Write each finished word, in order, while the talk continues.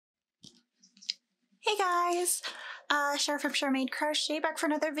Hey guys, Char from Char Made Crochet back for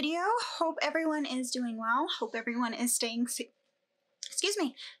another video. Hope everyone is doing well. Hope everyone is staying safe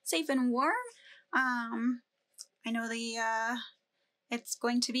and warm. I know it's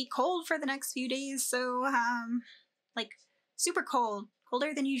going to be cold for the next few days, so like super cold,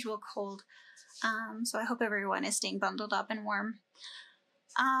 colder than usual cold. So I hope everyone is staying bundled up and warm.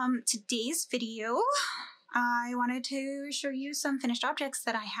 Today's video, I wanted to show you some finished objects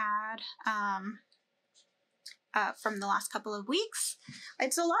that I had from the last couple of weeks.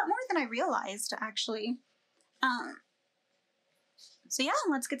 It's a lot more than I realized, actually. So yeah,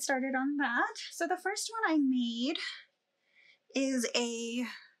 let's get started on that. So the first one I made is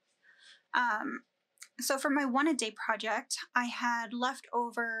so for my one-a-day project, I had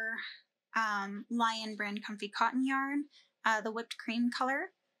leftover Lion brand Comfy Cotton yarn, the whipped cream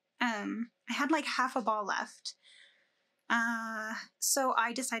color. I had like half a ball left. So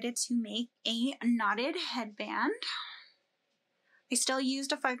I decided to make a knotted headband. I still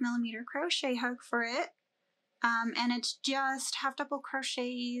used a 5mm crochet hook for it, and it's just half double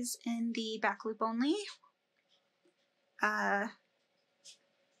crochets in the back loop only, all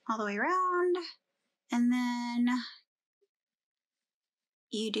the way around, and then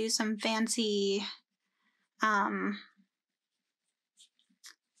you do some fancy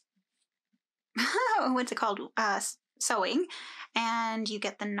what's it called, sewing, and you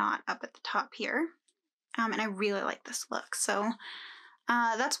get the knot up at the top here. And I really like this look, so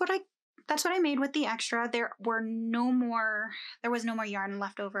that's what I made with the extra. There was no more yarn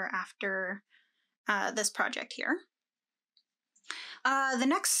left over after this project here. The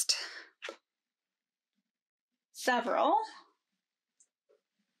next several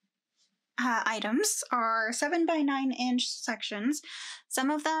items are 7x9" sections.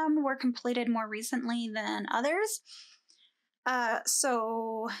 Some of them were completed more recently than others.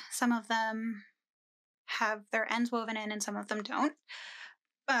 So some of them have their ends woven in and some of them don't.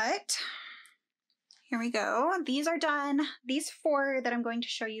 But here we go. These are done. These 4 that I'm going to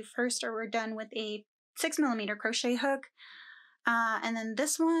show you first were done with a 6mm crochet hook. And then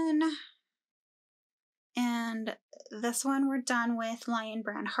this one and this one were done with Lion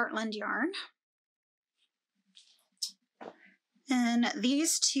brand Heartland yarn. And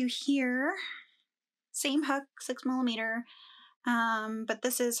these 2 here, same hook, 6mm, but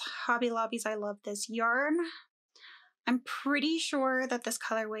this is Hobby Lobby's I Love This yarn. I'm pretty sure that this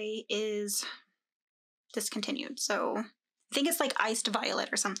colorway is discontinued, so I think it's like Iced Violet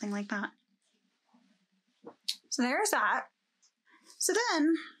or something like that. So there's that. So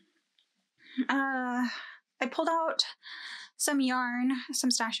then I pulled out some yarn, some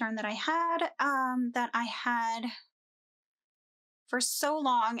stash yarn that I had for so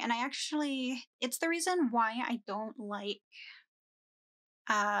long, and it's the reason why I don't like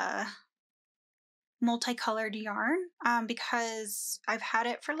multicolored yarn, because I've had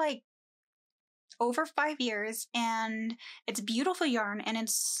it for like over 5 years, and it's beautiful yarn and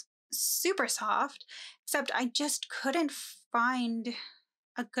it's super soft, except I just couldn't find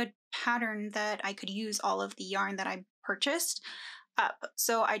a good pattern that I could use all of the yarn that I purchased up.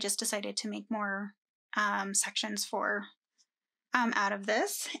 So I just decided to make more sections for out of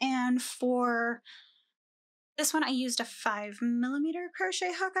this. And for this one I used a 5mm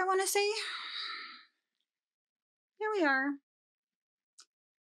crochet hook, I want to say. Here we are.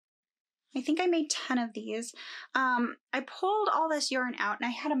 I think I made 10 of these. I pulled all this yarn out and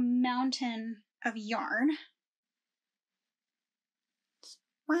I had a mountain of yarn.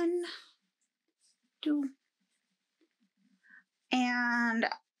 1, 2, and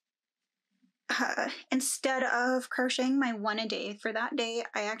instead of crocheting my one-a-day for that day,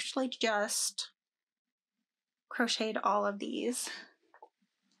 I actually just crocheted all of these.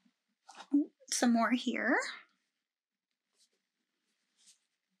 Some more here.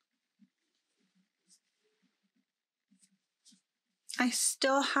 I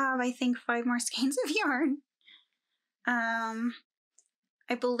still have, I think, 5 more skeins of yarn.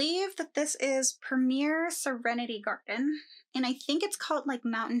 I believe that this is Premier Serenity Garden, and I think it's called like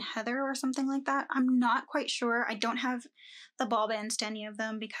Mountain Heather or something like that. I'm not quite sure. I don't have the ball bands to any of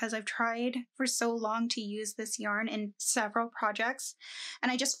them because I've tried for so long to use this yarn in several projects,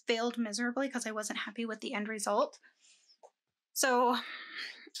 and I just failed miserably because I wasn't happy with the end result. So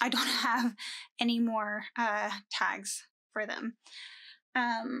I don't have any more tags for them.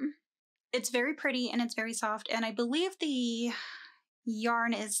 It's very pretty and it's very soft, and I believe the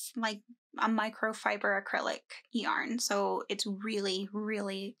yarn is like a microfiber acrylic yarn, so it's really,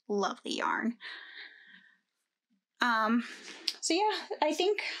 really lovely yarn. So yeah, I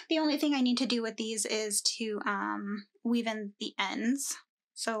think the only thing I need to do with these is to weave in the ends,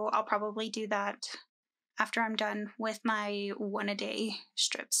 so I'll probably do that after I'm done with my 1-a-day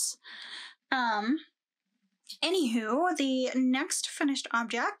strips. Anywho, the next finished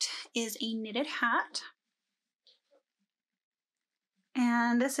object is a knitted hat.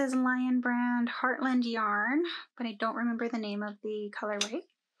 And this is Lion Brand Heartland yarn, but I don't remember the name of the colorway.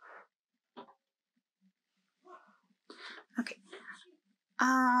 Okay.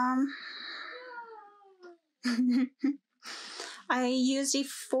 I used a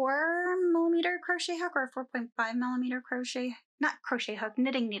 4mm crochet hook or a 4.5mm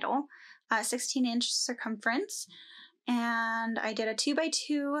knitting needle, 16-inch circumference. And I did a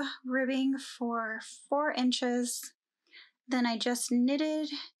 2x2 ribbing for 4 inches. Then I just knitted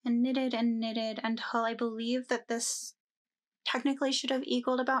and knitted and knitted until I believe that this technically should have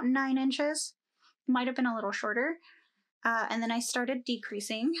equaled about 9 inches. Might have been a little shorter. And then I started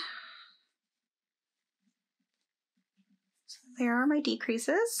decreasing. So there are my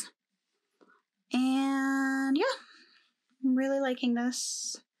decreases. And yeah, I'm really liking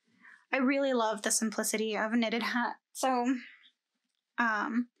this. I really love the simplicity of a knitted hat. So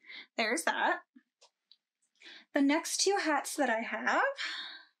there's that. The next 2 hats that I have,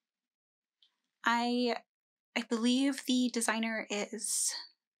 I believe the designer is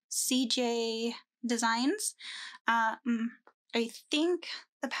CJ Designs. I think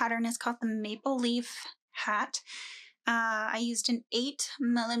the pattern is called the Maple Leaf Hat. I used an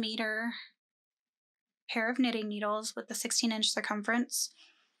 8mm pair of knitting needles with the 16-inch circumference.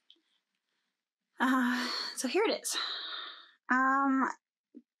 So here it is.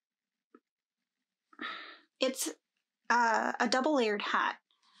 It's a double layered hat.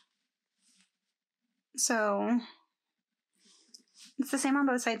 So it's the same on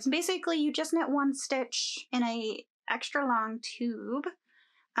both sides. Basically, you just knit 1 stitch in a extra long tube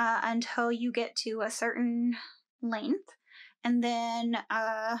until you get to a certain length. And then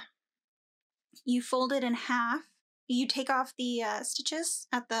you fold it in half. You take off the stitches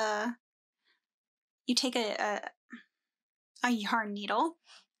at the... You take a yarn needle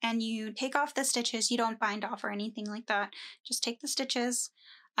and you take off the stitches. You don't bind off or anything like that. Just take the stitches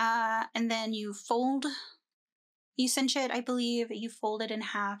and then you fold. You cinch it, I believe. You fold it in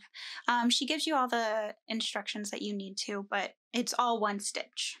half. She gives you all the instructions that you need to, but it's all 1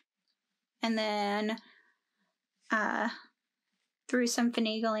 stitch. And then through some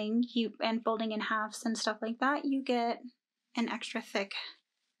finagling and folding in halves and stuff like that, you get an extra thick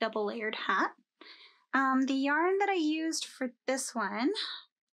double layered hat. The yarn that I used for this one,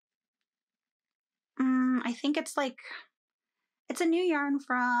 I think it's a new yarn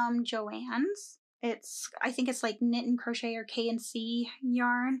from Joann's. I think it's like Knit and Crochet or K&C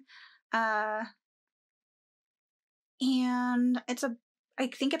yarn. And I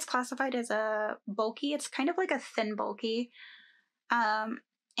think it's classified as a bulky. It's kind of like a thin bulky.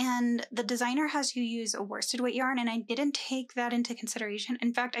 And the designer has you use a worsted weight yarn, and I didn't take that into consideration.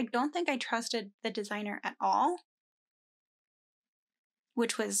 In fact, I don't think I trusted the designer at all,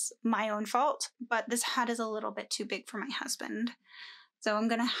 which was my own fault, but this hat is a little bit too big for my husband. So I'm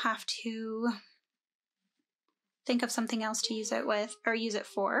gonna have to think of something else to use it with, or use it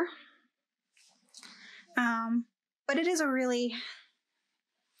for. But it is a really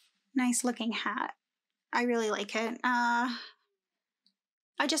nice looking hat. I really like it.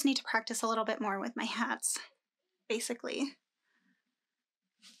 I just need to practice a little bit more with my hats, basically.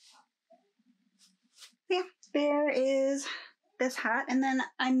 Yeah, there is this hat. And then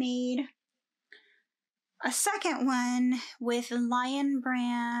I made a second one with Lion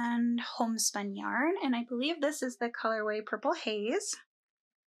Brand Homespun yarn, and I believe this is the colorway Purple Haze.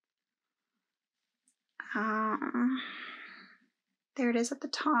 There it is at the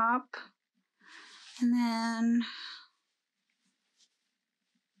top. And then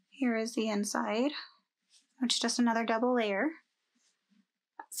here is the inside, which is just another double layer.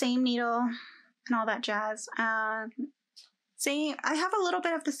 Same needle and all that jazz. I have a little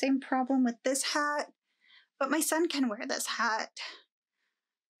bit of the same problem with this hat, but my son can wear this hat,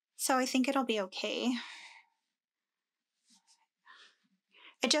 so I think it'll be okay.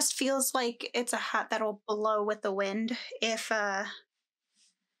 It just feels like it's a hat that'll blow with the wind if I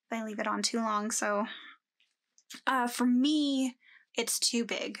leave it on too long. So for me, it's too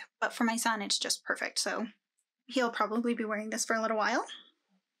big, but for my son, it's just perfect. So he'll probably be wearing this for a little while.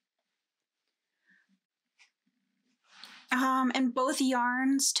 And both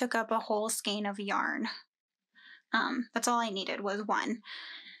yarns took up a whole skein of yarn. That's all I needed was 1.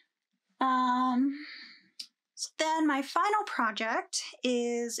 So then my final project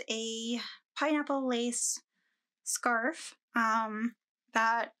is a pineapple lace scarf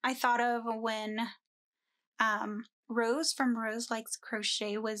that I thought of when Rose from Rose Likes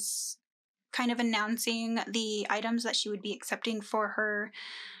Crochet was kind of announcing the items that she would be accepting for her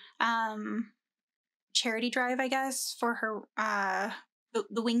charity drive, I guess, for her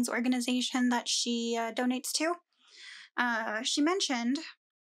the Wings organization that she donates to. She mentioned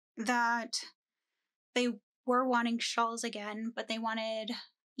that they were wanting shawls again, but they wanted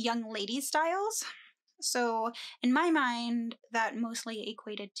young lady styles. So in my mind, that mostly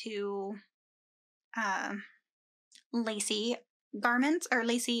equated to lacy garments or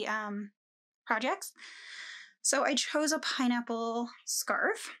lacy projects. So I chose a pineapple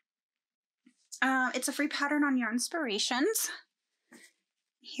scarf. It's a free pattern on Yarnspirations.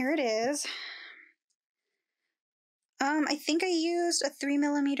 Here it is. I think I used a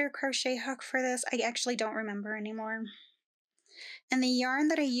 3mm crochet hook for this. I actually don't remember anymore. And the yarn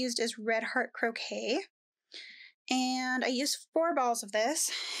that I used is Red Heart Croquet. And I used 4 balls of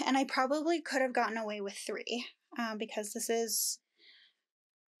this, and I probably could have gotten away with 3 because this is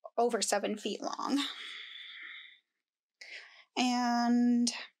over 7 feet long.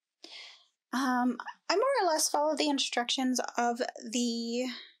 And I more or less followed the instructions of the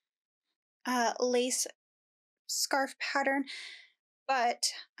lace scarf pattern,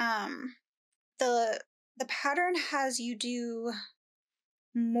 but the pattern has you do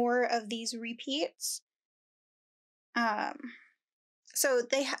more of these repeats. So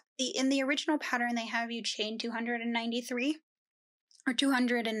they in the original pattern they have you chain 293 or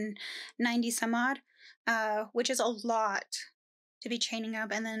 290 some odd, which is a lot to be chaining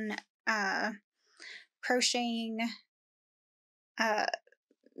up, and then crocheting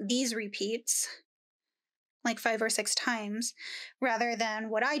these repeats like 5 or 6 times, rather than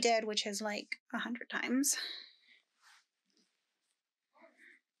what I did, which is like 100 times.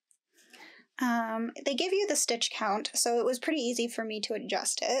 They give you the stitch count, so it was pretty easy for me to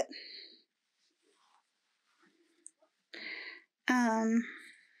adjust it. I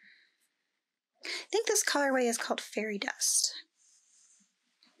think this colorway is called Fairy Dust.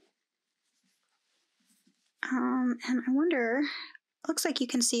 And I wonder, looks like you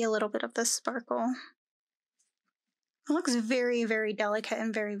can see a little bit of the sparkle. It looks very, very delicate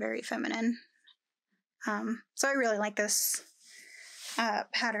and very, very feminine. So I really like this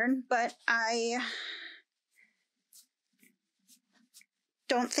pattern, but I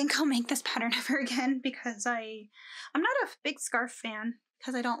don't think I'll make this pattern ever again because I'm not a big scarf fan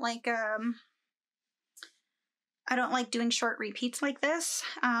because I don't like doing short repeats like this.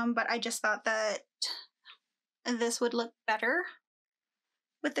 But I just thought that this would look better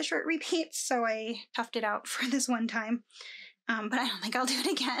with the short repeats, so I toughed it out for this one time. But I don't think I'll do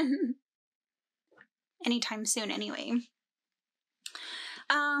it again anytime soon anyway.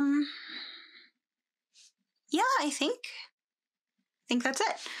 Yeah, I think that's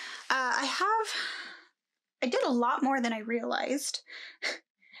it. I did a lot more than I realized.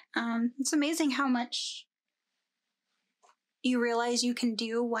 It's amazing how much you realize you can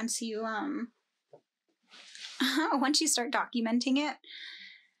do once you once you start documenting it.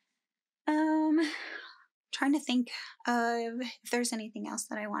 Trying to think of if there's anything else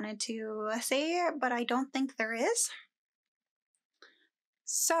that I wanted to say, but I don't think there is.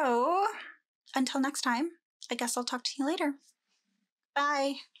 So, until next time, I guess I'll talk to you later.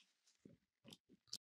 Bye.